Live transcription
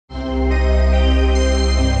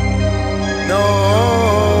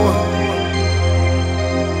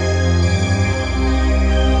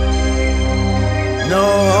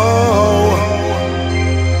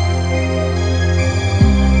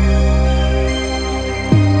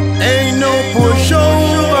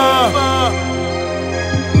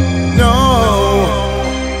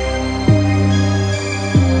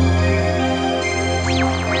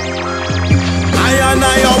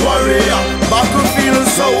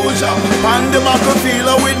soldier. On the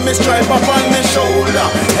battlefield with me stripe up on me shoulder.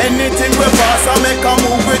 Anything we pass I make a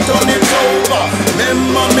move, we turn it over.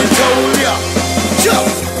 Remember me told ya,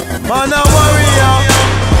 man a warrior.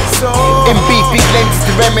 So in beef, big lengths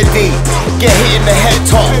to remedy. Get hit in the head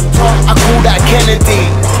top, I call that Kennedy.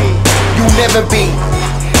 You never be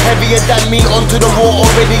heavier than me, onto the wall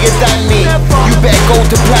already than me. You better go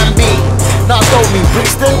to plan B. Now don't mean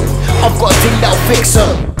Brixton, I've got a thing that'll fix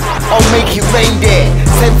 'em. I'll make it rain there,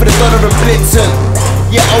 send for the dollar and Blitzen.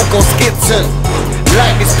 Yeah, I'll go Skipton,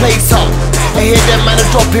 light this place up. I hear them man are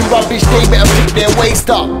dropping rubbish, they better pick their waist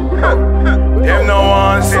up. Them no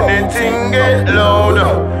one see the thing get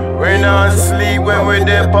louder. We not sleep when we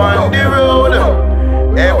dip on the road.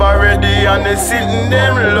 Ever ready and they sitting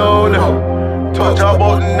them load. Touch a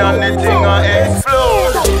button and the thing a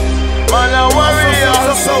explode. Man a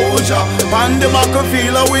warrior, a soldier. On the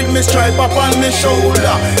battlefield with me stripe up on me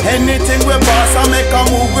shoulder. Anything we pass I make a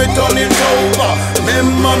move, we turn it over.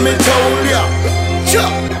 Remember me told ya,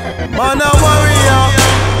 man a warrior.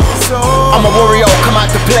 So I'm a warrior, come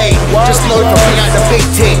out to play. Just know if I bring out the big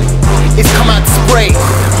thing, it's come out to spray.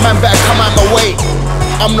 Man better come out my way,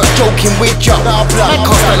 I'm not joking with ya. Man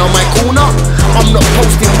can't stand on my corner, I'm not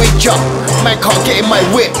posting with ya. Man can't get in my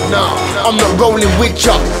whip, I'm not rolling with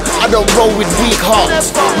ya. I don't roll with weak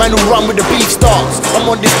hearts, man who run with the beef starts. I'm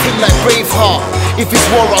on this team like Braveheart. If it's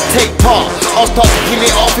war I'll take part, I'll start kicking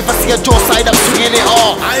it off. If I see a jaw side I'm swinging it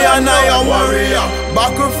off. I a warrior,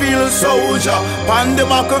 battlefield soldier. On the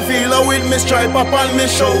battlefield with me stripe up on me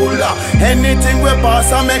shoulder. Anything we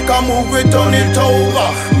pass I make a move, we turn it over.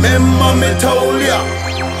 Remember me told ya,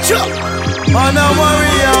 man a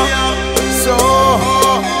warrior. So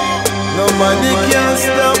nobody can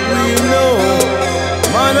stop me, no.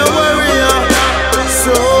 Man a warrior.